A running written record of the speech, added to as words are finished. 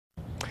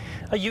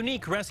A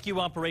unique rescue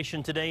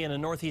operation today in a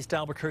northeast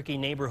Albuquerque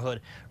neighborhood.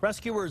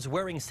 Rescuers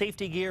wearing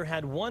safety gear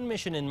had one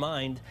mission in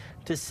mind: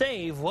 to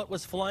save what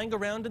was flying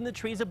around in the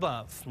trees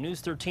above.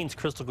 News 13's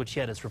Crystal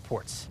Gutierrez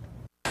reports.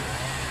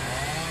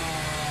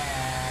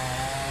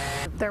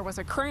 There was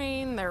a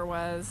crane, there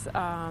was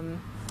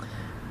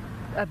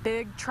a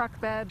big truck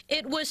bed.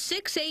 It was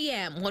 6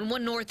 a.m. when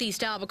one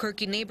northeast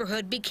Albuquerque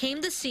neighborhood became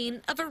the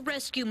scene of a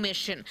rescue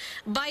mission.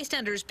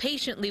 Bystanders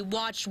patiently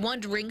watched,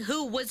 wondering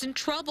who was in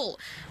trouble.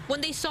 When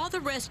they saw the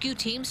rescue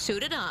team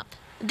suited up,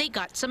 they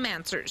got some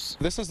answers.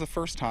 This is the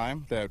first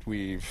time that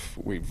we've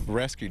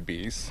rescued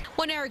bees.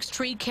 When Eric's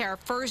Tree Care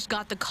first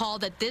got the call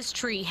that this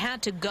tree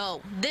had to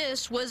go,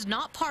 this was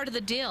not part of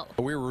the deal.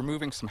 We were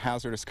removing some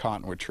hazardous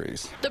cottonwood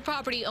trees. The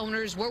property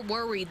owners were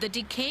worried the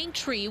decaying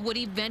tree would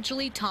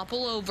eventually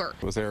topple over.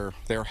 It was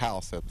their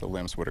house that the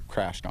limbs would have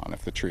crashed on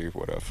if the tree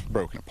would have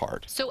broken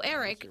apart. So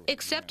Eric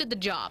accepted the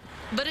job.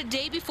 But a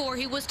day before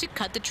he was to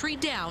cut the tree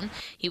down,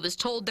 he was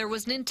told there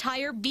was an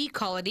entire bee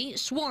colony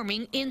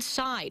swarming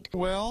inside.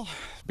 Well,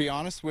 to be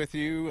honest with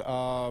you,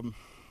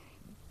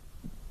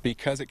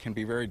 because it can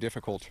be very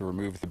difficult to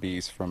remove the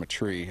bees from a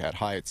tree at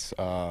heights,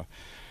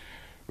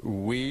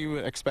 we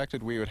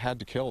expected we would have had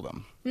to kill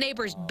them.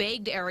 Neighbors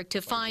begged Eric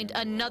to find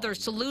another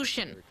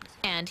solution,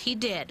 and he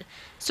did.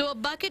 So a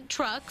bucket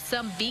truck,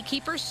 some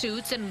beekeeper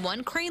suits, and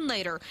one crane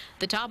later,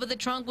 the top of the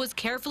trunk was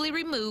carefully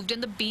removed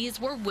and the bees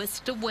were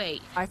whisked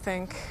away. I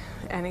think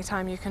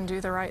anytime you can do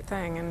the right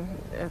thing,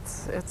 and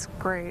it's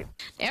great.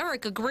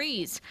 Eric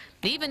agrees,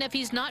 even if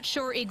he's not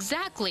sure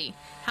exactly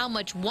how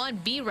much one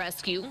bee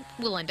rescue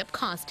will end up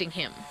costing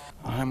him.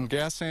 I'm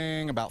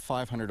guessing about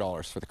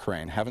 $500 for the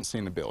crane. Haven't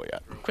seen the bill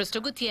yet.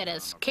 Crystal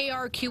Gutierrez,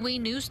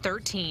 KRQE News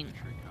 13.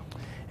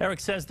 Eric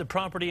says the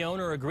property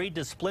owner agreed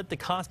to split the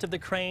cost of the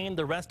crane.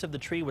 The rest of the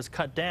tree was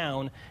cut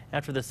down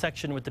after the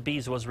section with the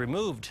bees was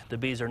removed. The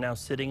bees are now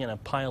sitting in a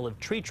pile of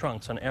tree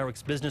trunks on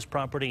Eric's business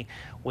property,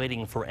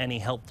 waiting for any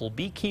helpful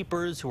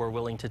beekeepers who are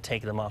willing to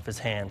take them off his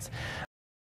hands.